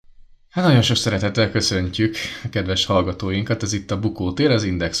Hát nagyon sok szeretettel köszöntjük a kedves hallgatóinkat, ez itt a Bukótér, az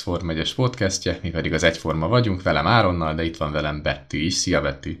Index Form 1-es podcastje, mi pedig az Egyforma vagyunk, velem Áronnal, de itt van velem Betty is. Szia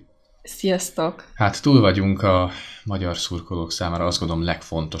Betty! Sziasztok! Hát túl vagyunk a magyar szurkolók számára azt gondolom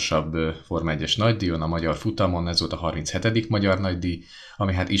legfontosabb Forma 1-es nagydíjon, a magyar futamon, ez volt a 37. magyar nagydíj,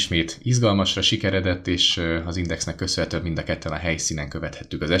 ami hát ismét izgalmasra sikeredett, és az Indexnek köszönhetően mind a ketten a helyszínen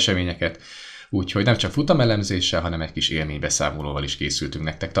követhettük az eseményeket. Úgyhogy nem csak futamelemzéssel, hanem egy kis élménybeszámolóval is készültünk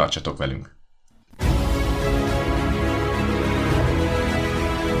nektek, tartsatok velünk!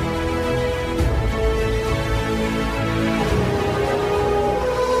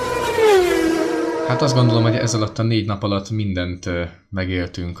 Hát azt gondolom, hogy ez alatt a 4 nap alatt mindent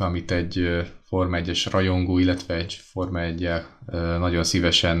megéltünk, amit egy Forma 1-es rajongó, illetve egy Forma 1 nagyon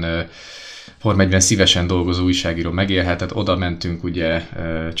szívesen Forma 1-ben szívesen dolgozó újságíró megélhetett. Oda mentünk ugye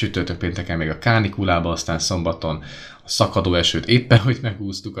csütörtök pénteken még a kánikulába, aztán szombaton a szakadó esőt éppen, hogy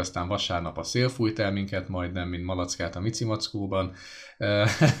megúsztuk, aztán vasárnap a szél fújt el minket majdnem, mint malackát a Micimackóban.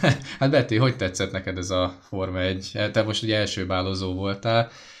 Hát Betty, hogy tetszett neked ez a Forma 1? Te most ugye elsőbálozó voltál.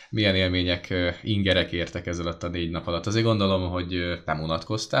 Milyen élmények, ingerek értek ez alatt a 4 nap alatt? Azért gondolom, hogy nem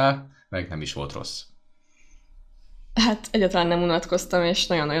unatkoztál, meg nem is volt rossz. Hát egyáltalán nem unatkoztam, és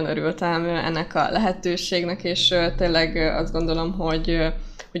nagyon-nagyon örültem ennek a lehetőségnek, és tényleg azt gondolom,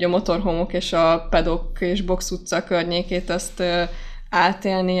 hogy a motorhomok és a pedok és box utca környékét azt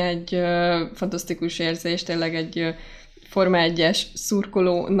átélni egy fantasztikus érzés, tényleg egy Forma 1-es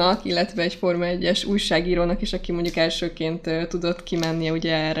szurkolónak, illetve egy Forma 1-es újságírónak is, aki mondjuk elsőként tudott kimenni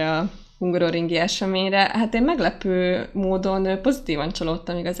ugye erre a hungaroringi eseményre. Hát én meglepő módon pozitívan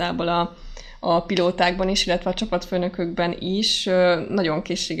csalódtam igazából a pilótákban is, illetve a csapatfőnökökben is. Nagyon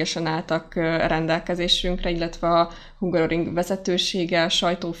készségesen álltak rendelkezésünkre, illetve a Hungaroring vezetősége, a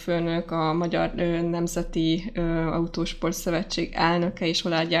sajtófőnök, a Magyar Nemzeti Autósport Szövetség elnöke és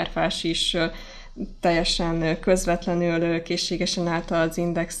Oláh Gyárfás is teljesen közvetlenül készségesen állt az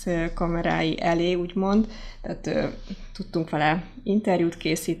Index kamerái elé, úgymond. Tehát tudtunk vele interjút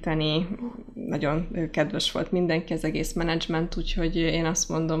készíteni, nagyon kedves volt mindenki, az egész menedzsment, úgyhogy én azt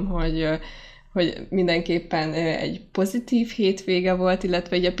mondom, hogy mindenképpen egy pozitív hétvége volt,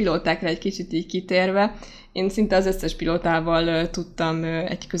 illetve így a pilótákra egy kicsit így kitérve. Én szinte az összes pilótával tudtam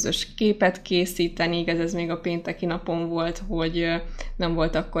egy közös képet készíteni, igaz ez még a pénteki napon volt, hogy nem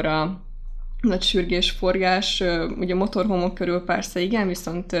volt akkor a nagy sürgés-forgás, ugye motorhomok körül persze igen,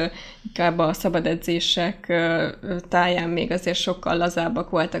 viszont inkább a szabad edzések táján még azért sokkal lazábbak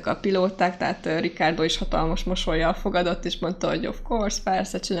voltak a pilóták, tehát Ricciardo is hatalmas mosollyal fogadott, és mondta, hogy of course,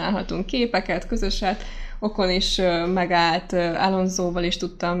 persze csinálhatunk képeket, közöset. Ocon is megállt, Alonsóval is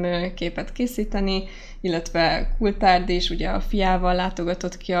tudtam képet készíteni, illetve Coulthard is, ugye a fiával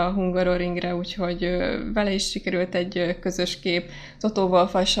látogatott ki a Hungaroringre, úgyhogy vele is sikerült egy közös kép. Toto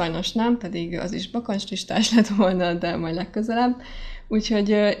Wolffal sajnos nem, pedig az is bakancslistás lett volna, de majd legközelebb.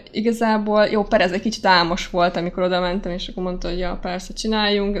 Úgyhogy igazából, jó, Perez egy kicsit álmos volt, amikor oda mentem, és akkor mondta, hogy ja, persze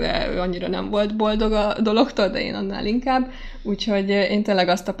csináljunk, de ő annyira nem volt boldog a dologtól, de én annál inkább. Úgyhogy én tényleg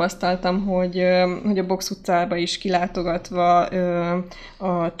azt tapasztaltam, hogy a box utcába is kilátogatva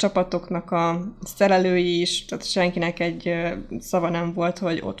a csapatoknak a szerelői is, tehát senkinek egy szava nem volt,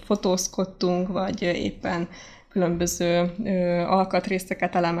 hogy ott fotózkodtunk, vagy éppen különböző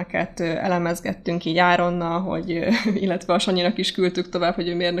alkatrészeket, elemeket elemezgettünk így Áronnal, illetve a Sanyinak is küldtük tovább, hogy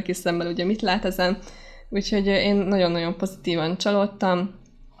ő mérnöki szemmel ugye mit lát ezen. Úgyhogy én nagyon-nagyon pozitívan csalódtam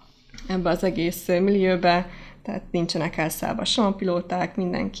ebbe az egész millióbe, tehát nincsenek elszállva sem a pilóták,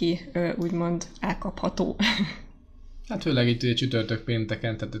 mindenki úgymond elkapható. Hát főleg itt csütörtök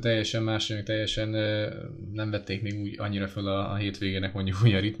pénteken, tehát teljesen mások, teljesen nem vették még úgy annyira föl a hétvégének mondjuk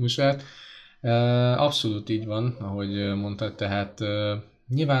úgy a ritmusát. Abszolút így van, ahogy mondtad, tehát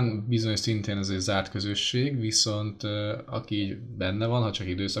nyilván bizonyos szintén ez egy zárt közösség, viszont aki benne van, ha csak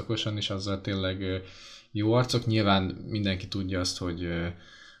időszakosan is, azzal tényleg jó arcok. Nyilván mindenki tudja azt,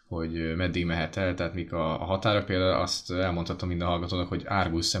 hogy meddig mehet el, tehát mik a határok. Például azt elmondhatom minden hallgatónak, hogy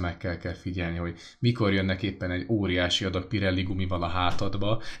árgus szemekkel kell figyelni, hogy mikor jönnek éppen egy óriási adag Pirelli gumival a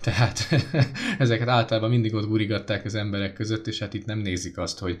hátadba, tehát ezeket általában mindig ott gurigatták az emberek között, és hát itt nem nézik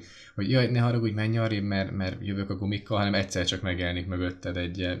azt, hogy jaj, ne haragudj, menj arrébb, mert jövök a gumikkal, hanem egyszer csak megjelenik mögötted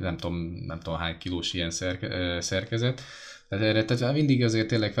egy nem tudom hány kilós ilyen szerkezet. Tehát mindig azért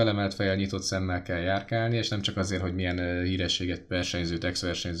tényleg felemelt fejjel, nyitott szemmel kell járkálni, és nem csak azért, hogy milyen hírességet, versenyzőt,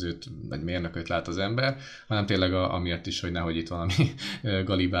 ex-versenyzőt, vagy mérnököt lát az ember, hanem tényleg amiatt is, hogy nehogy itt valami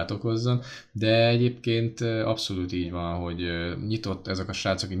galibát okozzon. De egyébként abszolút így van, hogy nyitott, ezek a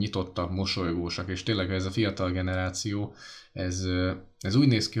srácok nyitottak, mosolygósak, és tényleg ez a fiatal generáció, ez úgy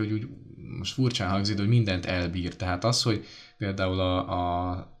néz ki, hogy úgy most furcsán hangzik, hogy mindent elbír. Tehát az, hogy például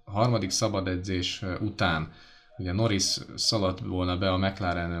a harmadik szabad edzés után ugye Norris szaladt volna be a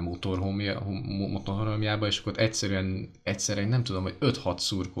McLaren motorhomjába, és akkor egyszerűen nem tudom, hogy 5-6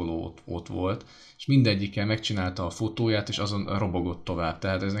 szurkoló ott volt, és mindegyikkel megcsinálta a fotóját, és azon robogott tovább.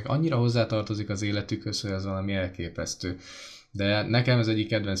 Tehát eznek annyira hozzátartozik az életükhöz, hogy ez valami elképesztő. De nekem ez egyik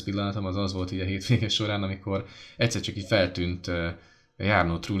kedvenc pillanatom az volt így a hétvége során, amikor egyszer csak így feltűnt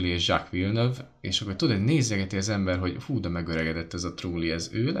Jarno Trulli és Jacques Villeneuve, és akkor tudod, nézegeti az ember, hogy hú, de megöregedett ez a Trulli, ez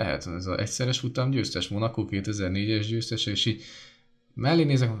ő lehet? Ez az egyszeres futam győztes, Monaco 2004-es győztes, és így mellé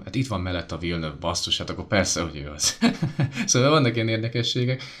nézek, hát itt van mellett a Villeneuve, basszus, hát akkor persze, hogy ő az. Szóval vannak ilyen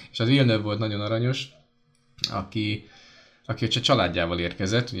érdekességek, és a Villeneuve volt nagyon aranyos, aki a családjával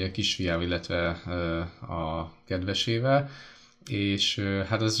érkezett, ugye a kisfiával, illetve a kedvesével, és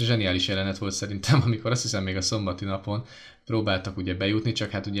hát az zseniális jelenet volt szerintem, amikor azt hiszem még a szombati napon próbáltak ugye bejutni, csak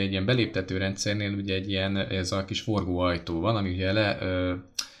hát ugye egy ilyen beléptető rendszernél ugye egy ilyen, ez a kis forgóajtó van, ami ugye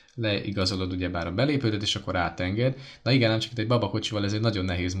leigazolod ugyebár a belépődet, és akkor átenged. Na igen, nem csak itt egy babakocsival, ez egy nagyon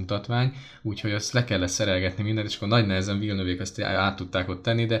nehéz mutatvány, úgyhogy azt le kellett szerelgetni mindent, és akkor nagy nehezen Villeneuve-ék azt át tudták ott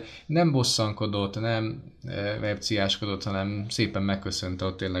tenni, de nem bosszankodott, nem webciáskodott, hanem szépen megköszönte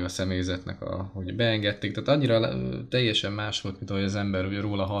ott tényleg a személyzetnek, hogy beengedték. Tehát annyira teljesen más volt, mint ahogy az ember ugye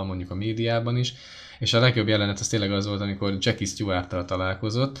róla hall mondjuk a médiában is. És a legjobb jelenet az tényleg az volt, amikor Jackie Stewart-tal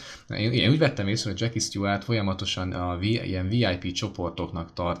találkozott. Én úgy vettem észre, hogy Jackie Stewart folyamatosan ilyen VIP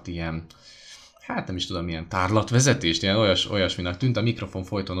csoportoknak tart ilyen, hát nem is tudom, ilyen tárlatvezetést, ilyen olyasminak tűnt, a mikrofon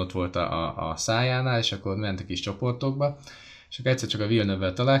folyton ott volt a szájánál, és akkor mentek is csoportokba, és akkor egyszer csak a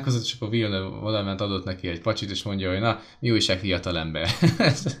Villeneuve-vel találkozott, és akkor Villeneuve valamint adott neki egy pacsit, és mondja, hogy na, mi újság, fiatalember.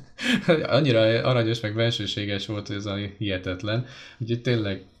 Annyira aranyos, meg bensőséges volt, hogy ez a hihetetlen. Úgyhogy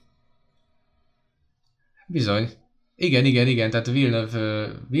tényleg bizony. Igen, tehát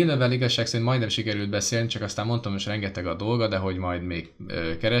Villeneuve-vel igazság szerint majdnem sikerült beszélni, csak aztán mondtam, hogy rengeteg a dolga, de hogy majd még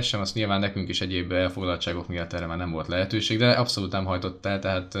keressem, azt nyilván nekünk is egyéb elfoglaltságok miatt erre már nem volt lehetőség, de abszolút nem hajtott el,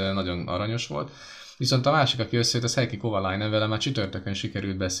 tehát nagyon aranyos volt. Viszont a másik, aki összejött, az Heikki Kovalainen, vele már csütörtökön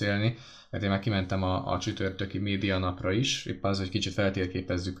sikerült beszélni, mert én már kimentem a csütörtöki média napra is, épp az, hogy kicsit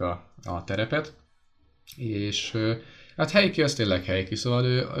feltérképezzük a terepet, és hát Heikki az tényleg Heikki, szóval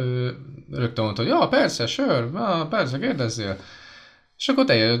ő rögtön mondta, hogy ja, persze, persze, kérdezzél. És akkor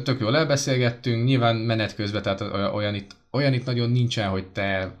tök jól elbeszélgettünk, nyilván menet közben, tehát olyan itt nagyon nincsen, hogy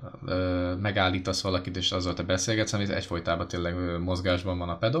te megállítasz valakit, és azzal te beszélgetsz, amit egyfolytában tényleg mozgásban van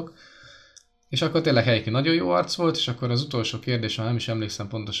a pedok. És akkor tényleg Heikki nagyon jó arc volt, és akkor az utolsó kérdés, nem is emlékszem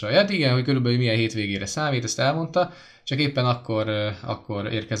pontosan, hát igen, hogy körülbelül milyen hétvégére számít, ezt elmondta, csak éppen akkor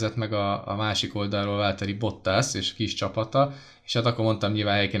érkezett meg a másik oldalról Valtteri Bottas és kis csapata, és hát akkor mondtam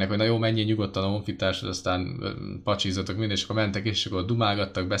nyilván Heikinek, hogy na jó, menjél nyugodtan a honfitársad, aztán pacsizzatok minden, és akkor mentek, és akkor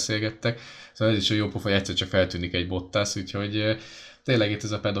dumálgattak, beszélgettek, szóval ez is jó pofa, hogy egyszer csak feltűnik egy Bottas, úgyhogy tényleg itt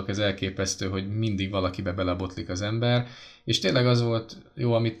ez a pedok, ez elképesztő, hogy mindig valakibe belebotlik az ember, és tényleg az volt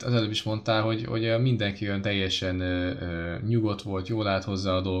jó, amit az előbb is mondtál, hogy mindenki olyan teljesen nyugodt volt, jól állt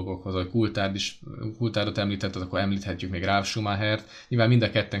hozzá a dolgokhoz, hogy Coulthardot említetted, akkor említhetjük még Ralf Schumachert. Nyilván mind a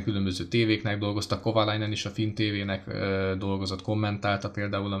ketten különböző tévéknek dolgoztak, Kovalainen is a Finn tévének dolgozott, kommentálta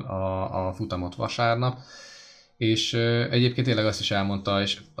például a futamot vasárnap. És egyébként tényleg azt is elmondta,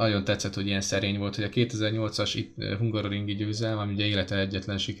 és nagyon tetszett, hogy ilyen szerény volt, hogy a 2008-as hungaroringi győzelem, ami ugye élete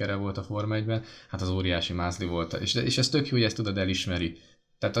egyetlen sikere volt a Forma 1-ben, hát az óriási mázli volt. És ez tök jó, hogy ezt tudod elismeri.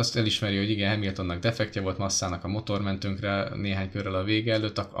 Tehát azt elismeri, hogy igen, Hamiltonnak defektje volt, Massának a motor ment tönkre néhány körrel a vége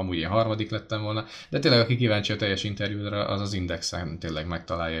előtt, amúgy én harmadik lettem volna, de tényleg aki kíváncsi a teljes interjúra, az Indexen tényleg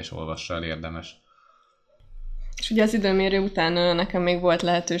megtalálja és olvassa el, érdemes. És ugye az időmérő után nekem még volt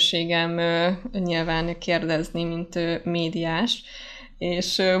lehetőségem nyilván kérdezni, mint médiás,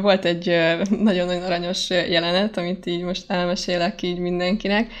 és volt egy nagyon-nagyon aranyos jelenet, amit így most elmesélek így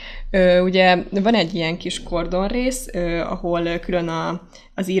mindenkinek. Ugye van egy ilyen kis kordonrész, ahol külön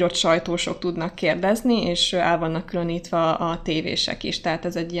az írott sajtósok tudnak kérdezni, és el vannak különítve a tévések is. Tehát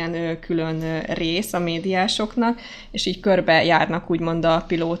ez egy ilyen külön rész a médiásoknak, és így körbe járnak úgymond a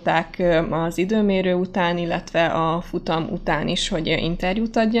pilóták az időmérő után, illetve a futam után is, hogy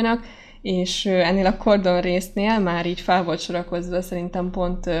interjút adjanak. És ennél a kordon résznél már így fel volt sorakozva szerintem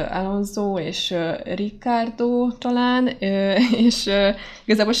pont Alonso és Ricciardo talán, és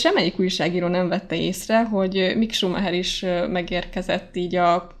igazából semmelyik újságíró nem vette észre, hogy Mick Schumacher is megérkezett így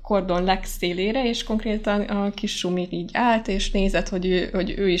a kordon legszélére, és konkrétan a kis Schumi így állt, és nézett,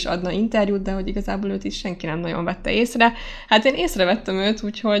 hogy ő is adna interjút, de hogy igazából őt is senki nem nagyon vette észre. Hát én észrevettem őt,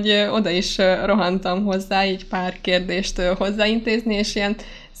 úgyhogy oda is rohantam hozzá, így pár kérdést hozzáintézni, és ilyen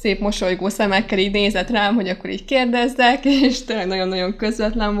szép mosolygó szemekkel így nézett rám, hogy akkor így kérdezzek, és tényleg nagyon-nagyon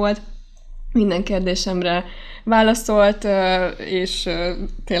közvetlen volt. Minden kérdésemre válaszolt, és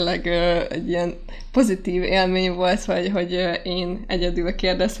tényleg egy ilyen pozitív élmény volt, hogy én egyedül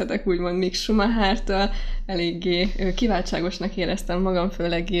kérdezhetek úgymond Mick Schumachertől. Eléggé kiváltságosnak éreztem magam,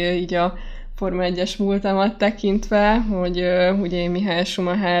 főleg így a Forma 1-es múltamat tekintve, hogy ugye én Michael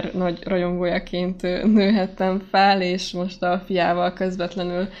Schumacher nagy rajongójaként nőhettem fel, és most a fiával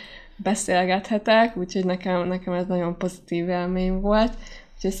közvetlenül beszélgethetek, úgyhogy nekem ez nagyon pozitív élmény volt.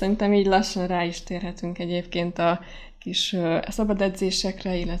 Úgyhogy szerintem így lassan rá is térhetünk egyébként a kis szabad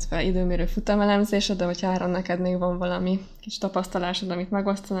edzésekre, illetve időmérő futamelemzésre, de hogyha Áron, neked még van valami kis tapasztalásod, amit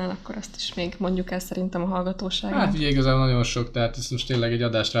megosztanál, akkor azt is még mondjuk el szerintem a hallgatóságnak. Hát ugye igazából nagyon sok, tehát ezt most tényleg egy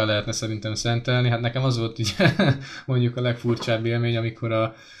adást rá lehetne szerintem szentelni. Hát nekem az volt így mondjuk a legfurcsább élmény, amikor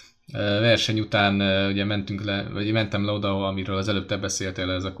a verseny után ugye mentem le oda, amiről az előbb te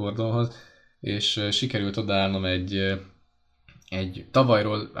beszéltél, ez a kordonhoz, és sikerült odaállnom egy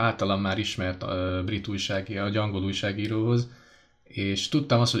tavalyról általam már ismert brit újságíró, egy angol újságíróhoz, és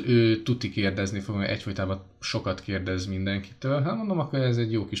tudtam azt, hogy ő tuti kérdezni fog, mert egyfolytában sokat kérdez mindenkitől. Hát mondom, akkor ez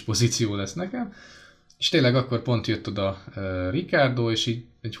egy jó kis pozíció lesz nekem. És tényleg akkor pont jött oda Ricardo, és így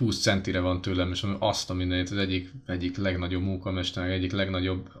egy 20 centire van tőlem, és azt a mindenit, az egyik legnagyobb munkamester, egyik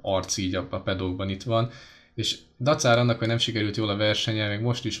legnagyobb arc így a pedokban itt van. És dacára annak, hogy nem sikerült jól a versenye, még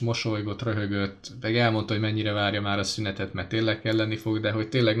most is mosolygott, röhögött, meg elmondta, hogy mennyire várja már a szünetet, mert tényleg kelleni fog, de hogy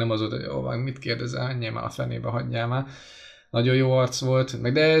tényleg nem az volt, hogy jó, mit kérdezel, hagyjál már a fenébe, hagyjál már. Nagyon jó arc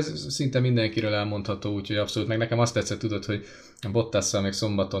volt, de ez szinte mindenkiről elmondható, úgyhogy abszolút, meg nekem azt tetszett, tudod, hogy Bottasszal még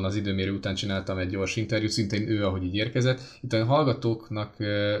szombaton az időmérő után csináltam egy gyors interjút, szintén ő, ahogy így érkezett. Itt a hallgatóknak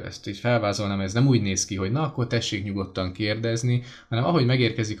ezt így felvázolnám, ez nem úgy néz ki, hogy na, akkor tessék nyugodtan kérdezni, hanem ahogy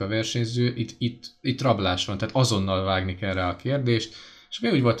megérkezik a versenyző, itt rablás van, tehát azonnal vágni kell rá a kérdést, és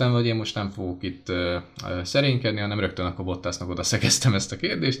én úgy voltam, hogy én most nem fogok itt szerénykedni, hanem rögtön akkor Bottasnak oda szegeztem ezt a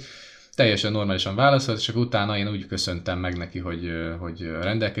kérdést. Teljesen normálisan válaszolt, és akkor utána én úgy köszöntem meg neki, hogy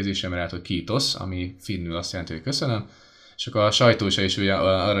rendelkezésemre állt, hogy kítosz, ami finnül azt jelenti, hogy köszönöm, és akkor a sajtósa is ugye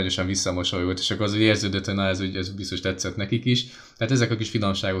aranyosan visszamosolygott, és akkor az úgy érződött, hogy na ez biztos tetszett nekik is. Tehát ezek a kis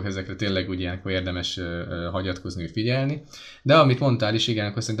finomságok, ezekre tényleg úgy ilyenkor érdemes hagyatkozni, hogy figyelni. De amit mondtál is, igen,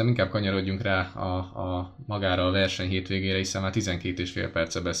 akkor szerintem inkább kanyarodjunk rá a magára a verseny hétvégére, hiszen már 12,5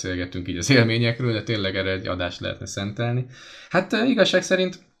 perce beszélgettünk így az élményekről, de tényleg erre egy adást lehetne szentelni. Hát igazság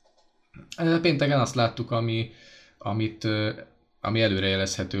szerint pénteken azt láttuk, ami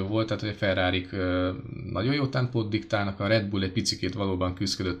előrejelezhető volt, tehát hogy a Ferrarik nagyon jó tempót diktálnak, a Red Bull egy picikét valóban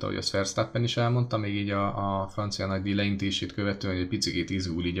küzdött, ahogy azt Verstappen is elmondta, még így a francia nagydíj leintését követően, hogy egy picikét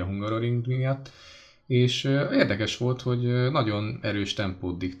izgul így a Hungaroring miatt, és érdekes volt, hogy nagyon erős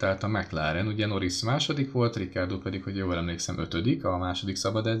tempót diktált a McLaren, ugye Norris második volt, Ricciardo pedig, hogy jól emlékszem, 5. a második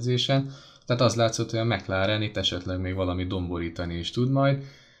szabad edzésen, tehát az látszott, hogy a McLaren itt esetleg még valami domborítani is tud majd.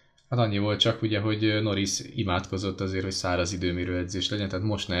 Hát annyi volt csak ugye, hogy Norris imádkozott azért, hogy száraz időmérő edzés legyen, tehát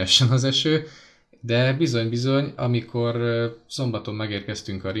most ne essen az eső, de bizony, amikor szombaton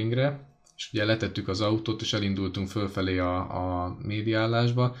megérkeztünk a ringre, és ugye letettük az autót, és elindultunk fölfelé a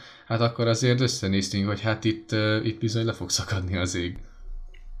médiállásba, hát akkor azért összenéztünk, hogy hát itt bizony le fog szakadni az ég.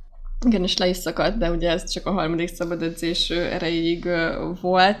 Igen, és le is szakadt, de ugye ez csak a harmadik szabad edzés erejéig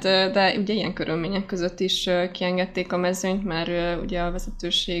volt, de ugye ilyen körülmények között is kiengedték a mezőnyt, mert ugye a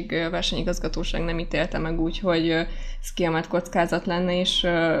vezetőség, versenyigazgatóság nem ítélte meg úgy, hogy ez kiemelt kockázat lenne, és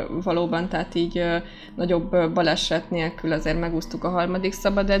valóban, tehát így nagyobb baleset nélkül azért megúsztuk a harmadik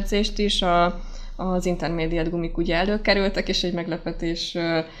szabad edzést is, az intermédiát gumik ugye előkerültek, és egy meglepetés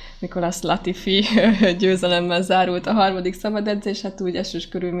Nicolas Latifi győzelemmel zárult a harmadik szabad edzés, hát úgy esős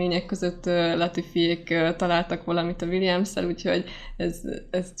körülmények között Latifiék találtak valamit a Williams-szel, úgyhogy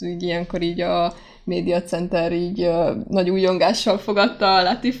ez úgy ilyenkor így a Media Center így nagy újongással fogadta a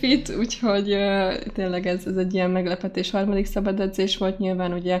Latifit, úgyhogy tényleg ez egy ilyen meglepetés harmadik szabad edzés volt,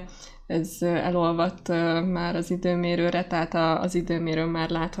 nyilván ugye ez elolvadt már az időmérőre, tehát az időmérőn már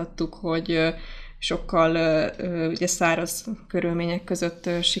láthattuk, hogy sokkal ugye száraz körülmények között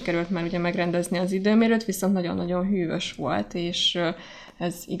sikerült már ugye megrendezni az időmérőt, viszont nagyon-nagyon hűvös volt, és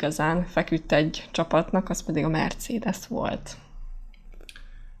ez igazán feküdt egy csapatnak, az pedig a Mercedes volt.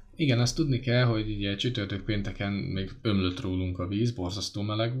 Igen, azt tudni kell, hogy ugye csütörtök pénteken még ömlött rólunk a víz, borzasztó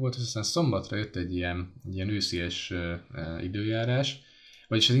meleg volt, és aztán szombatra jött egy ilyen őszies időjárás,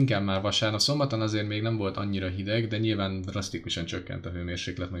 vagyis ez inkább már vasárnap. Szombaton azért még nem volt annyira hideg, de nyilván drasztikusan csökkent a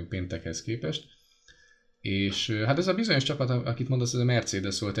hőmérséklet mondjuk péntekhez képest. És hát ez a bizonyos csapat, akit mondasz, ez a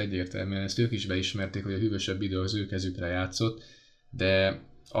Mercedes volt egyértelműen, ezt ők is beismerték, hogy a hűvösebb idő az ő kezükre játszott, de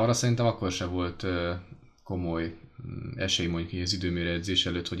arra szerintem akkor se volt komoly esély mondjuk az időmérő edzés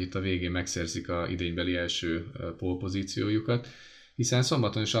előtt, hogy itt a végén megszerzik a idénybeli első pole pozíciójukat, hiszen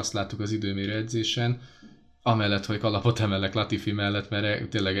szombaton is azt láttuk az időmérő edzésen, amellett, hogy kalapot emelek Latifi mellett, mert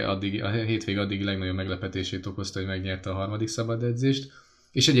tényleg a hétvég addig legnagyobb meglepetését okozta, hogy megnyerte a harmadik szabad edzést.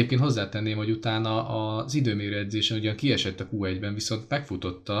 És egyébként hozzátenném, hogy utána az időmérő edzésen ugyan kiesett a Q1-ben, viszont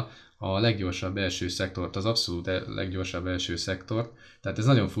megfutotta a leggyorsabb első szektort, az abszolút leggyorsabb első szektort. Tehát ez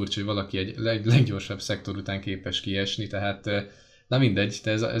nagyon furcsa, hogy valaki egy leggyorsabb szektor után képes kiesni, tehát na mindegy,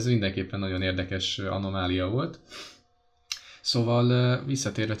 de ez mindenképpen nagyon érdekes anomália volt. Szóval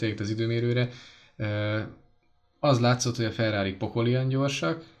visszatérve tényleg az időmérőre, az látszott, hogy a Ferrari pokolian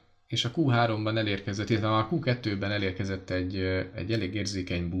gyorsak, és a Q3-ban elérkezett, illetve a Q2-ben elérkezett egy elég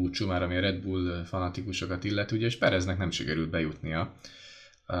érzékeny búcsú, már ami a Red Bull fanatikusokat illet, ugye, és Pereznek nem sikerült bejutnia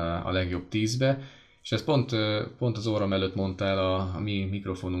a legjobb 10-be, és ezt pont az óram előtt mondta el a mi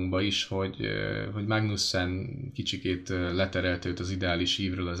mikrofonunkba is, hogy Magnussen kicsikét leterelte őt az ideális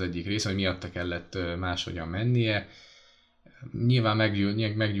ívről az egyik része, hogy miatta kellett máshogyan mennie. Nyilván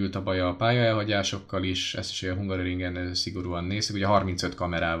meggyűlt a baj a pályaelhagyásokkal is, ezt is a Hungaroringen szigorúan néztük, ugye 35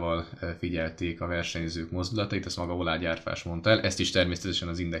 kamerával figyelték a versenyzők mozdulatait, ezt maga Olágy Árpás mondta el, ezt is természetesen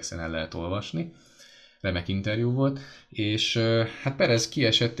az Indexen el lehet olvasni, remek interjú volt, és hát Perez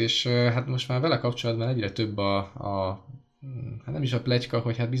kiesett, és hát most már vele kapcsolatban egyre több hát nem is a pletyka,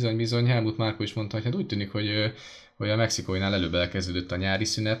 hogy hát bizony Helmut Márko is mondta, hogy hát úgy tűnik, hogy a mexikóinál előbb elkezdődött a nyári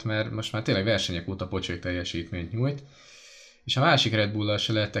szünet, mert most már tényleg versenyek óta pocsék teljesítményt nyújt. És a másik Red Bull-lal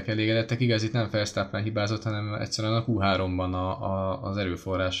se lettek elégedettek, igaz, itt nem Verstappen hibázott, hanem egyszerűen a Q3-ban az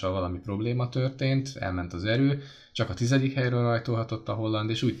erőforrással valami probléma történt, elment az erő, csak a 10. helyről rajtolhatott a holland,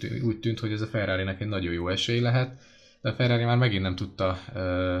 és úgy tűnt, hogy ez a Ferrarinek egy nagyon jó esély lehet, de a Ferrari már megint nem tudta,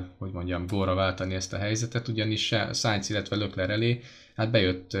 gólra váltani ezt a helyzetet, ugyanis Sainz, illetve Leclerc elé, hát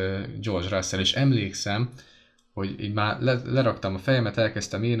bejött George Russell, és emlékszem, hogy így már leraktam a fejemet,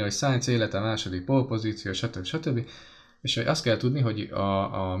 elkezdtem írni, hogy Sainz élete második pole pozíció, stb. És azt kell tudni, hogy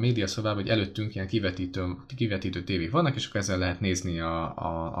a média szobában, hogy előttünk ilyen kivetítő tévék vannak, és akkor ezzel lehet nézni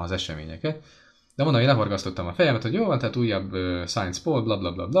az eseményeket. De mondom, hogy lehorgasztottam a fejemet, hogy jó van, tehát újabb Science Pole, bla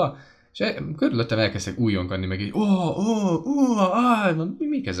bla bla bla, és körülöttem elkezdtek újonkani, meg így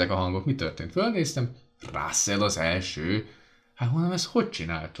mik ezek a hangok, mi történt? Fölnéztem, Russell az első. Hát mondom, ezt hogy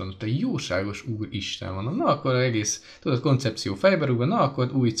csináltam? Te jóságos úristen, mondom, na akkor az egész, tudod, koncepció fejbe rúgva, na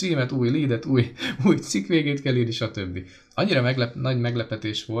akkor új címet, új leadet, új cikk végét kell írni, stb. Annyira nagy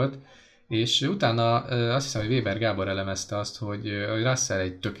meglepetés volt, és utána azt hiszem, hogy Weber Gábor elemezte azt, hogy Russell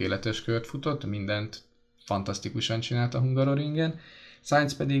egy tökéletes kört futott, mindent fantasztikusan csinált a Hungaroringen,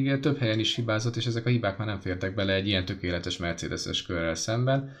 Sainz pedig több helyen is hibázott, és ezek a hibák már nem fértek bele egy ilyen tökéletes Mercedes-es körrel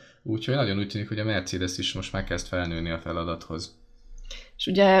szemben, úgyhogy nagyon úgy tűnik, hogy a Mercedes is most már kezd felnőni a feladathoz. És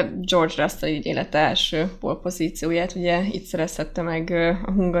ugye George Russell így élete első pole pozícióját, ugye itt szerezhette meg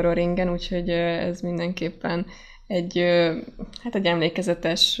a Hungaroringen, úgyhogy ez mindenképpen egy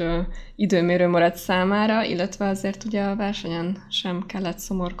emlékezetes időmérő maradt számára, illetve azért ugye a versenyen sem kellett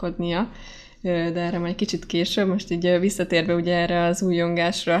szomorkodnia, de erre majd kicsit később, most így visszatérve ugye erre az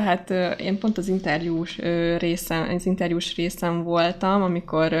újongásra, hát én pont az interjús részem voltam,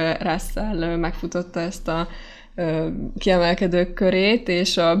 amikor Russell megfutotta ezt a kiemelkedők körét,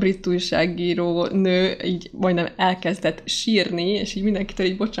 és a brit újságíró nő így majdnem elkezdett sírni, és így mindenkitől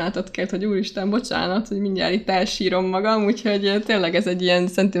így bocsánatot kért, hogy úristen, bocsánat, hogy mindjárt itt elsírom magam, úgyhogy tényleg ez egy ilyen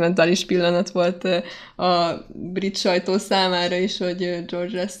szentimentális pillanat volt a brit sajtó számára is, hogy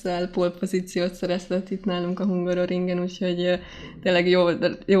George Russell pole pozíciót szerezett itt nálunk a Hungaroringen, úgyhogy tényleg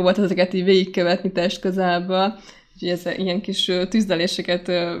jó volt ezeket így végigkövetni test közelből. Úgyhogy ilyen kis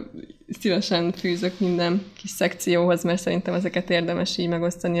tűzdeléseket szívesen fűzök minden kis szekcióhoz, mert szerintem ezeket érdemes így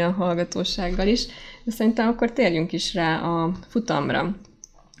megosztani a hallgatósággal is. De szerintem akkor térjünk is rá a futamra.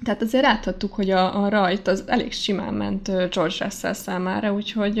 Tehát azért láthattuk, hogy a rajt az elég simán ment George Russell számára,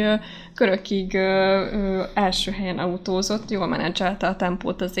 úgyhogy körökig első helyen autózott, jól menedzselte a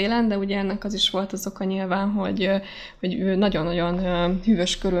tempót az élen, de ugye ennek az is volt az oka nyilván, hogy nagyon-nagyon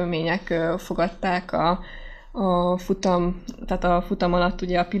hűvös körülmények fogadták a futam alatt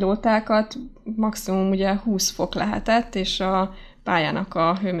ugye a pilótákat, maximum ugye 20 fok lehetett, és a pályának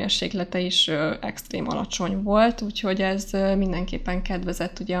a hőmérséklete is extrém alacsony volt, úgyhogy ez mindenképpen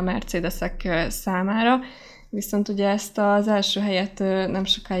kedvezett ugye a Mercedesek számára. Viszont ugye ezt az első helyet nem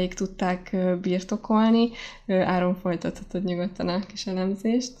sokáig tudták birtokolni. Áron, folytathatod nyugodtan a kis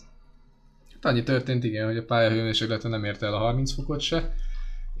elemzést. Hát annyi történt, igen, hogy a pálya hőmérséklete nem érte el a 30 fokot se,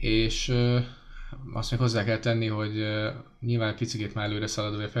 és azt még hozzá kell tenni, hogy nyilván picikét már előre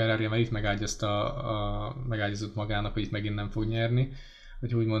szaladó a Ferrari, mert itt megágyazott magának, hogy itt megint nem fog nyerni.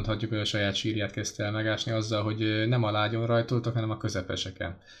 Hogy úgy mondhatjuk, hogy a saját sírját kezdte el megásni azzal, hogy nem a lágyon rajtoltak, hanem a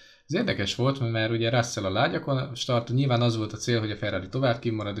közepeseken. Ez érdekes volt, mert ugye Russell a lágyakon start, nyilván az volt a cél, hogy a Ferrari tovább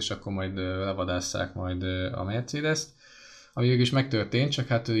kimarad, és akkor majd levadásszák majd a Mercedes-t, ami végül is megtörtént, csak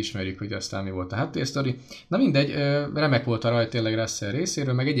hát ismerjük, hogy aztán mi volt a háttérsztori. Na mindegy, remek volt a rajt tényleg Russell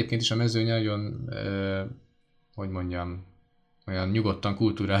részéről, meg egyébként is a mezőny nagyon, hogy mondjam, olyan nyugodtan,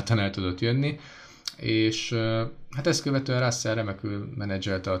 kultúráltan el tudott jönni, és hát ezt követően Russell remekül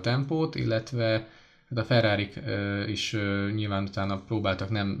menedzselte a tempót, illetve a Ferrarik is nyilván utána próbáltak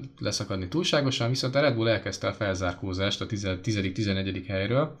nem leszakadni túlságosan, viszont a Red Bull elkezdte a felzárkózást a 10.-11.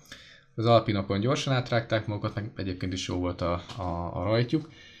 helyről. Az alpinokon gyorsan átrágták magukat, meg egyébként is jó volt a rajtjuk.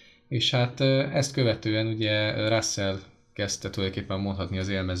 És hát ezt követően ugye Russell kezdte tulajdonképpen mondhatni az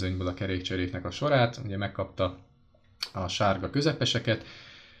élmezőnyből a kerékcseréknek a sorát, ugye megkapta a sárga közepeseket.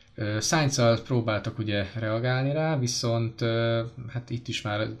 Sainz-al próbáltak ugye reagálni rá, viszont hát itt is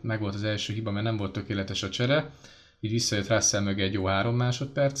már megvolt az első hiba, mert nem volt tökéletes a csere, így visszajött Russell mögé egy jó 3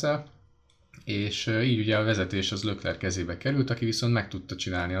 másodperccel, és így ugye a vezetés az Leclerc kezébe került, aki viszont meg tudta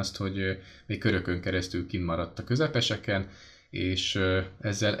csinálni azt, hogy még körökön keresztül kimaradt a közepeseken, és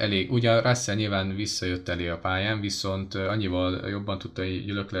ezzel elég, ugye Russell nyilván visszajött elé a pályán, viszont annyival jobban tudta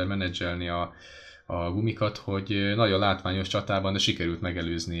Leclerc menedzselni a gumikat, hogy nagyon látványos csatában, de sikerült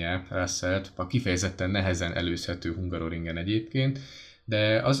megelőznie Russellt, a kifejezetten nehezen előzhető Hungaroringen egyébként,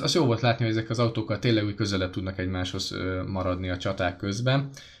 de az jó volt látni, hogy ezek az autókkal tényleg úgy közelebb tudnak egymáshoz maradni a csaták közben.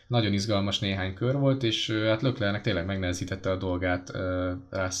 Nagyon izgalmas néhány kör volt, és hát Leclercnek tényleg megnehezítette a dolgát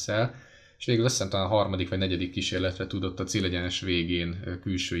Russell, és végül azt hiszem talán a 3. vagy 4. kísérletre tudott a célegyenes végén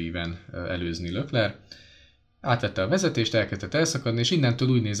külső íven előzni Leclerc. Átvette a vezetést, elkezdett elszakadni, és innentől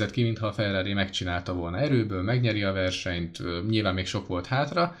úgy nézett ki, mintha a Ferrari megcsinálta volna erőből, megnyeri a versenyt, nyilván még sok volt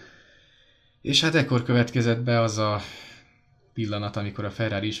hátra, és hát ekkor következett be az a pillanat, amikor a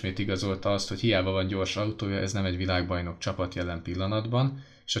Ferrari ismét igazolta azt, hogy hiába van gyors autója, ez nem egy világbajnok csapat jelen pillanatban,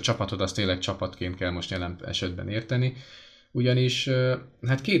 és a csapatot azt tényleg csapatként kell most jelen esetben érteni, ugyanis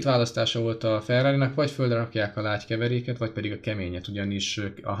hát 2 választása volt a Ferrarinak, vagy földre rakják a lágykeveréket, vagy pedig a keményet, ugyanis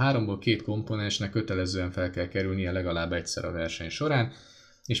a 3-ból 2 komponensnek kötelezően fel kell kerülnie legalább egyszer a verseny során,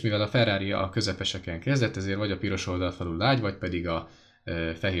 és mivel a Ferrari a közepeseken kezdett, ezért vagy a piros oldalfalú lágy, vagy pedig a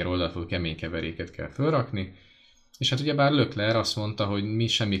fehér oldalfalú kemény keveréket kell fölrakni. És hát ugyebár Leclerc azt mondta, hogy mi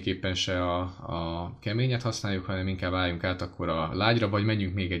semmiképpen se a keményet használjuk, hanem inkább álljunk át akkor a lágyra, vagy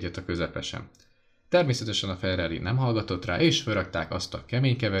menjünk még egyet a közepesen. Természetesen a Ferrari nem hallgatott rá, és felrakták azt a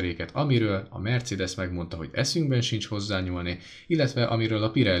kemény keveréket, amiről a Mercedes megmondta, hogy eszünkben sincs hozzányúlni, illetve amiről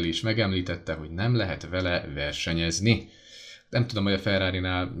a Pirelli is megemlítette, hogy nem lehet vele versenyezni. Nem tudom, hogy a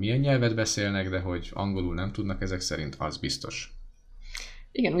Ferrarinál milyen nyelvet beszélnek, de hogy angolul nem tudnak ezek szerint, az biztos.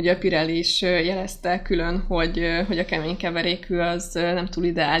 Igen, ugye a Pirelli is jelezte külön, hogy a kemény keverékű az nem túl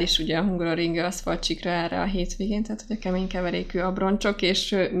ideális, ugye a Hungaroring aszfaltcsíkra erre a hétvégén, tehát hogy a kemény keverékű abroncsok,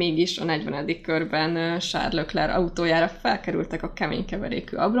 és mégis a 40. körben Charles Leclerc autójára felkerültek a kemény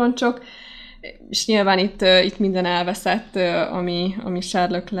keverékű abroncsok, és nyilván itt minden elveszett, ami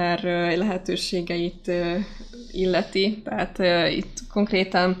Charles Leclerc lehetőségeit illeti, tehát itt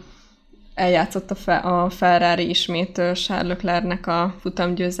konkrétan eljátszott a Ferrari ismét Charles Leclercnek a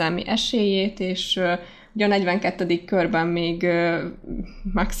futamgyőzelmi esélyét, és ugye a 42. körben még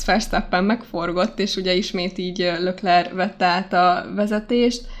Max Verstappen megforgott, és ugye ismét így Leclerc vette át a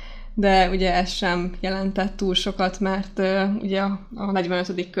vezetést, de ugye ez sem jelentett túl sokat, mert ugye a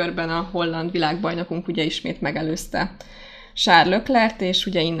 45. körben a holland világbajnokunk ugye ismét megelőzte Charles Leclerc, és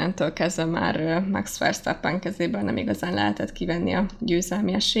ugye innentől kezdve már Max Verstappen kezéből nem igazán lehetett kivenni a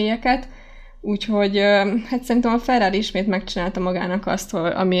győzelmi esélyeket. Úgyhogy hát szerintem a Ferrari ismét megcsinálta magának azt,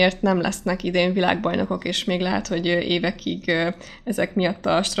 amiért nem lesznek idén világbajnokok, és még lehet, hogy évekig ezek miatt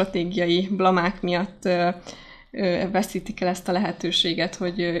a stratégiai blamák miatt veszítik el ezt a lehetőséget,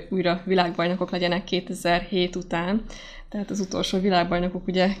 hogy újra világbajnokok legyenek 2007 után. Tehát az utolsó világbajnokok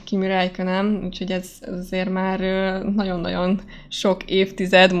ugye Kimi Räikkönen, úgyhogy ez azért már nagyon-nagyon sok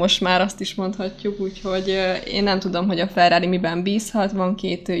évtized, most már azt is mondhatjuk, úgyhogy én nem tudom, hogy a Ferrari miben bízhat, van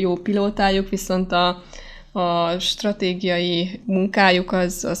 2 jó pilótájuk, viszont a stratégiai munkájuk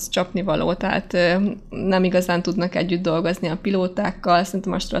az csapnivaló, tehát nem igazán tudnak együtt dolgozni a pilótákkal,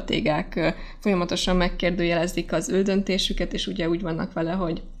 szerintem a stratégák folyamatosan megkérdőjelezik az ő döntésüket, és ugye úgy vannak vele,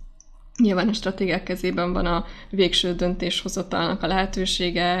 hogy nyilván a stratégák kezében van a végső döntéshozatalnak a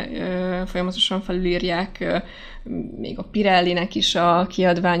lehetősége, folyamatosan felülírják még a Pirellinek is a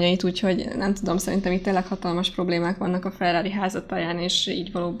kiadványait, úgyhogy nem tudom, szerintem itt tényleg hatalmas problémák vannak a Ferrari házatáján, és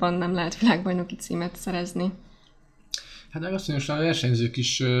így valóban nem lehet világbajnoki címet szerezni. Hát meg azt mondja, hogy a versenyzők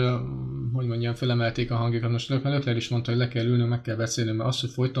is, hogy mondjam, fölemelték a hangjukat. Most Leclerc is mondta, hogy le kell ülnünk, meg kell beszélnünk, mert az, hogy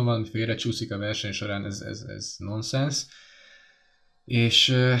folyton valami félrecsúszik a verseny során, ez nonsens.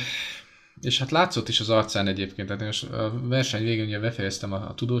 És hát látszott is az arcán egyébként, tehát én most a verseny végén ugye befejeztem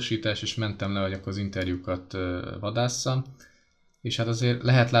a tudósítást, és mentem le, hogy akkor az interjúkat vadásszam, és hát azért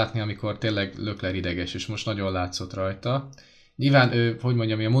lehet látni, amikor tényleg Leclerc ideges, és most nagyon látszott rajta. Nyilván ő, hogy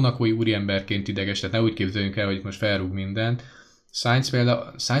mondjam, a monakói úriemberként ideges, tehát ne úgy képzeljünk el, hogy most felrúg mindent.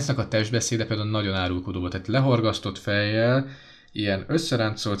 Sainznak a testbeszéde például nagyon árulkodó volt, tehát lehorgasztott fejjel, ilyen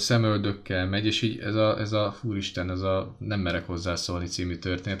összeráncolt szemöldökkel megy, és így ez a úristen, ez a nem merek hozzászólni című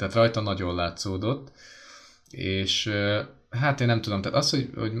történet, tehát rajta nagyon látszódott, és hát én nem tudom, tehát az, hogy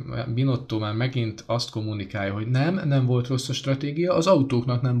Binotto már megint azt kommunikálja, hogy nem volt rossz a stratégia, az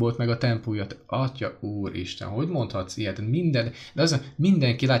autóknak nem volt meg a tempója. Atya úristen, hogy mondhatsz ilyet? De az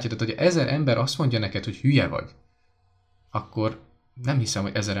mindenki látja, tehát hogy 1000 ember azt mondja neked, hogy hülye vagy, akkor nem hiszem,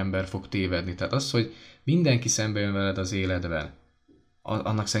 hogy 1000 ember fog tévedni. Tehát az, hogy mindenki szembe jön veled az életben,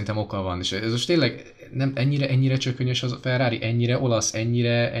 annak szerintem oka van. És ez most tényleg nem ennyire csökönyös az a Ferrari, ennyire olasz,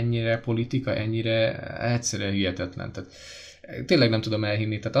 ennyire politika, ennyire egyszerűen hihetetlen. Tehát tényleg nem tudom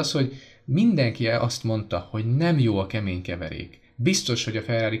elhinni. Tehát az, hogy mindenki azt mondta, hogy nem jó a kemény keverék. Biztos, hogy a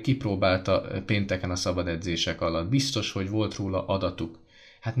Ferrari kipróbálta pénteken a szabad edzések alatt. Biztos, hogy volt róla adatuk.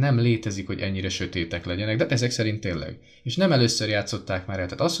 Hát nem létezik, hogy ennyire sötétek legyenek, de ezek szerint tényleg. És nem először játszották már el.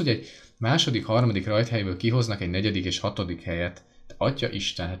 Tehát az, hogy egy második, harmadik rajthelyből kihoznak egy negyedik és hatodik helyet, atya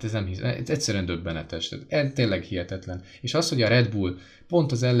Isten, hát ez nem hiszem, ez egyszerűen döbbenetes, ez tényleg hihetetlen. És az, hogy a Red Bull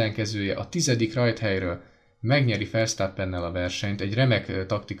pont az ellenkezője a 10. rajthelyről megnyeri Verstappennel a versenyt, egy remek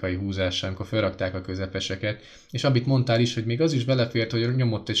taktikai húzással, amikor felrakták a közepeseket, és amit mondtál is, hogy még az is belefért, hogy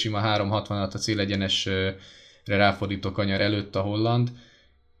nyomott egy sima 360-at a célegyenesre ráfordító kanyar előtt a holland,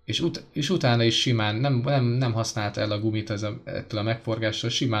 és utána is simán nem használta el a gumit ettől a megforgással,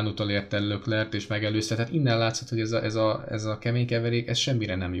 simán utolért el Leclerc és megelőzte. Tehát innen látszott, hogy ez a kemény keverék, ez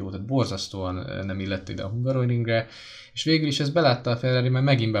semmire nem jó. Tehát borzasztóan nem illett ide a Hungaroringre. És végül is ezt belátta a Ferrari, mert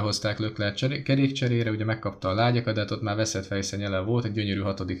megint behozták Leclerc kerékcserére, ugye megkapta a lágyakat, de hát ott már veszett fejszennyele volt, egy gyönyörű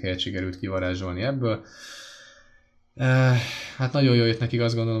 6. helyet sikerült kivarázsolni ebből. Hát nagyon jól jött nekik,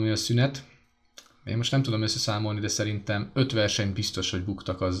 azt gondolom, hogy a szünet. Én most nem tudom összeszámolni, de szerintem 5 verseny biztos, hogy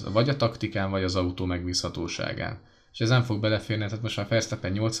buktak az, vagy a taktikán, vagy az autó megbízhatóságán. És ez nem fog beleférni, tehát most már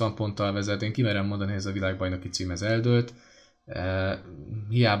Verstappen 80 ponttal vezet, én kimerem mondani, hogy ez a világbajnoki cím ez eldőlt.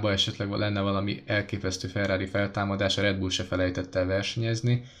 Hiába esetleg lenne valami elképesztő Ferrari feltámadás, a Red Bull se felejtette el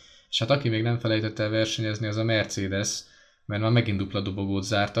versenyezni. És hát aki még nem felejtette el versenyezni, az a Mercedes, mert már megint dupla dobogót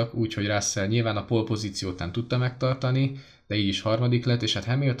zártak, úgyhogy Russell nyilván a pole pozíciót nem tudta megtartani, de így is harmadik lett, és hát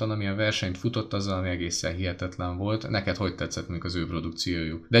Hamilton, amilyen versenyt futott, azzal, ami egészen hihetetlen volt. Neked hogy tetszett még az ő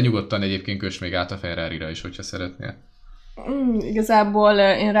produkciójuk? De nyugodtan egyébként kös még át a Ferrarira is, hogyha szeretnél. Igazából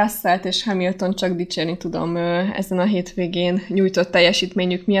én Russellt és Hamilton csak dicsérni tudom ezen a hétvégén nyújtott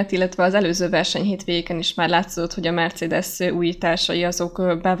teljesítményük miatt, illetve az előző verseny hétvégéken is már látszott, hogy a Mercedes újításai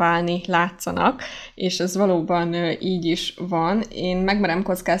azok beválni látszanak, és ez valóban így is van. Én megmerem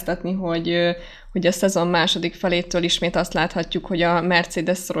kockáztatni, hogy a szezon második felétől ismét azt láthatjuk, hogy a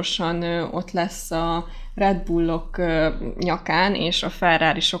Mercedes szorosan ott lesz a Red Bullok nyakán, és a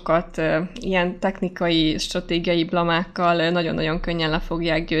Ferrari sokat ilyen technikai, stratégiai blamákkal nagyon-nagyon könnyen le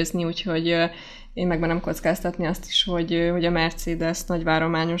fogják győzni, úgyhogy én megmerem kockáztatni azt is, hogy a Mercedes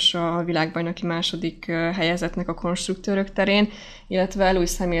nagyvárományos a világbajnoki második helyezetnek a konstruktőrök terén, illetve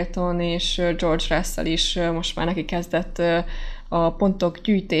Lewis Hamilton és George Russell is most már neki kezdett a pontok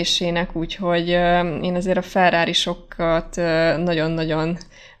gyűjtésének, úgyhogy én azért a Ferrari-sokat nagyon-nagyon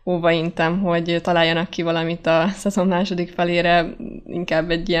óvaintem, hogy találjanak ki valamit a szezon második felére, inkább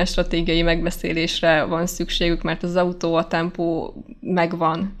egy ilyen stratégiai megbeszélésre van szükségük, mert az autó, a tempó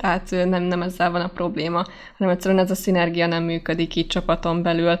megvan, tehát nem ezzel van a probléma, hanem egyszerűen ez a szinergia nem működik így csapaton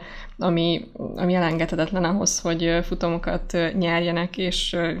belül, ami elengedhetetlen ahhoz, hogy futamokat nyerjenek,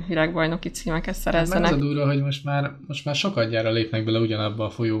 és világbajnoki címeket szerezzenek. Hát az a durva, hogy most már sokadjára lépnek bele ugyanabba a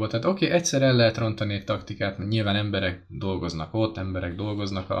folyóba. Tehát oké, egyszer el lehet rontani egy taktikát, mert nyilván emberek dolgoznak ott, emberek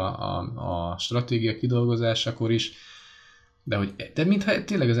dolgoznak a stratégia kidolgozásakor is, de mintha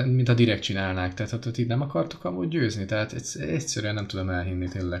tényleg mintha direkt csinálnák, tehát hogy itt nem akartok amúgy győzni, tehát egyszerűen nem tudom elhinni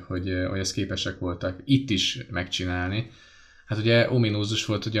tényleg, hogy ezt képesek voltak itt is megcsinálni. Hát ugye ominózus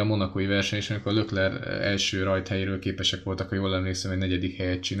volt ugye a monakói verseny is, amikor a Leclerc első rajthelyéről képesek voltak, ha jól emlékszem, egy 4.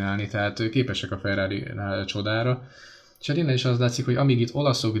 helyet csinálni, tehát képesek a Ferrari-nál csodára. És hát innen is az látszik, hogy amíg itt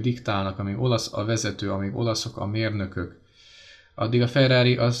olaszok diktálnak, amíg olasz a vezető, amíg olaszok a mérnökök, addig a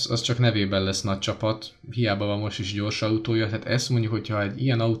Ferrari az csak nevében lesz nagy csapat, hiába van most is gyors autója, tehát ezt mondjuk, hogyha egy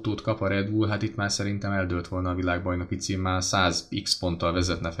ilyen autót kap a Red Bull, hát itt már szerintem eldőlt volna a világbajnoki cím, már 100x ponttal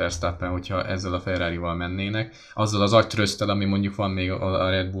vezetne Verstappen, hogyha ezzel a Ferrarival mennének, azzal az agytrözttel, ami mondjuk van még a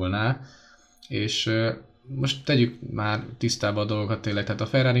Red Bullnál, és most tegyük már tisztába a dolgokat tényleg, tehát a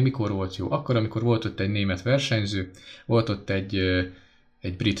Ferrari mikor volt jó? Akkor, amikor volt ott egy német versenyző, volt ott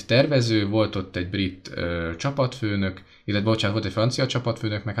egy brit tervező, volt ott egy brit csapatfőnök, illetve bocsánat, volt egy francia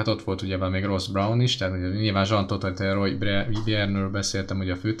csapatfőnök, meg hát ott volt ugye még Ross Brown is, tehát ugye, nyilván Jean Todt, Roy Biernről beszéltem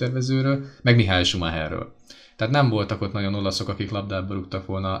ugye a főtervezőről, meg Michael Schumacherről. Tehát nem voltak ott nagyon olaszok, akik labdába rúgtak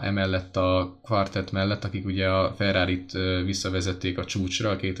volna emellett a kvartett mellett, akik ugye a Ferrarit visszavezették a csúcsra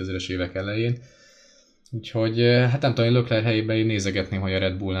a 2000-es évek elején. Úgyhogy hát nem tudom, Leclerc helyében én nézegetném, hogy a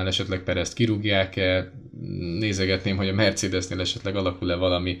Red Bullnál esetleg Perezt kirúgják-e, nézegetném, hogy a Mercedesnél esetleg alakul-e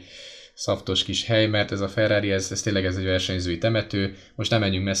valami szaftos kis hely, mert ez a Ferrari, ez tényleg ez egy versenyzői temető. Most nem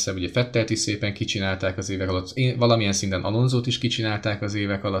menjünk messze, ugye Vettelt is szépen kicsinálták az évek alatt, valamilyen szinten Alonsót is kicsinálták az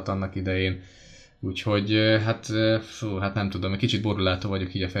évek alatt annak idején. Úgyhogy hát nem tudom, egy kicsit borulátó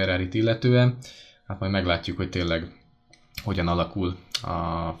vagyok így a Ferrarit illetően. Hát majd meglátjuk, hogy tényleg hogyan alakul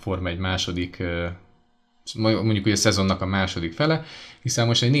a Forma 1 második, mondjuk ugye a szezonnak a második fele, hiszen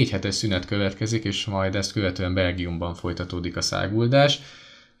most egy 4 hetes szünet következik, és majd ezt követően Belgiumban folytatódik a száguldás.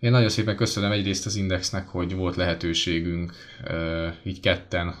 Én nagyon szépen köszönöm egyrészt az Indexnek, hogy volt lehetőségünk így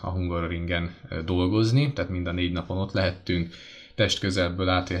ketten a Hungaroringen dolgozni, tehát mind a 4 napon ott lehettünk, testközelből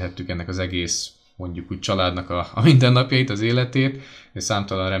átélhettük ennek az egész, mondjuk úgy családnak a mindennapjait, az életét, és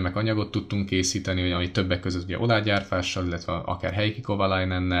számtalan remek anyagot tudtunk készíteni, ami többek között ugye Olágy Árpással, illetve akár Heikki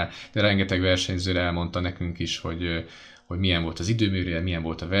Kovalainennel, de rengeteg versenyzőre elmondta nekünk is, hogy milyen volt az időmérője, milyen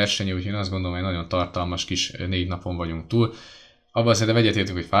volt a verseny, úgyhogy én azt gondolom, hogy nagyon tartalmas kis 4 napon vagyunk túl. Abban szerintem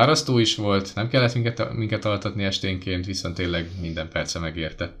egyetértünk, hogy fárasztó is volt, nem kellett minket altatni esténként, viszont tényleg minden perce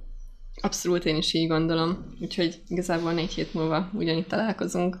megérte. Abszolút, én is így gondolom, úgyhogy igazából 4 hét múlva ugyanitt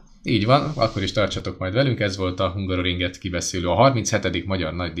találkozunk. Így van, akkor is tartsatok majd velünk, ez volt a Hungaroringet kibeszélő, a 37.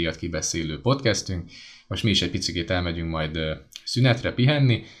 Magyar Nagydíjat kibeszélő podcastünk. Most mi is egy picikét elmegyünk majd szünetre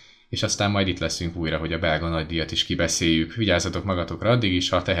pihenni, és aztán majd itt leszünk újra, hogy a belga nagydíjat is kibeszéljük. Vigyázzatok magatokra addig is,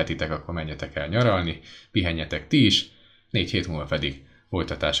 ha tehetitek, akkor menjetek el nyaralni, pihenjetek ti is, 4 hét múlva pedig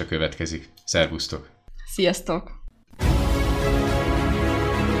folytatása következik. Szervusztok! Sziasztok!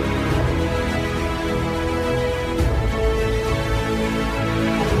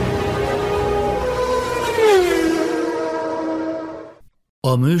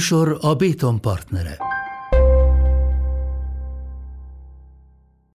 A műsor a Béton partnere.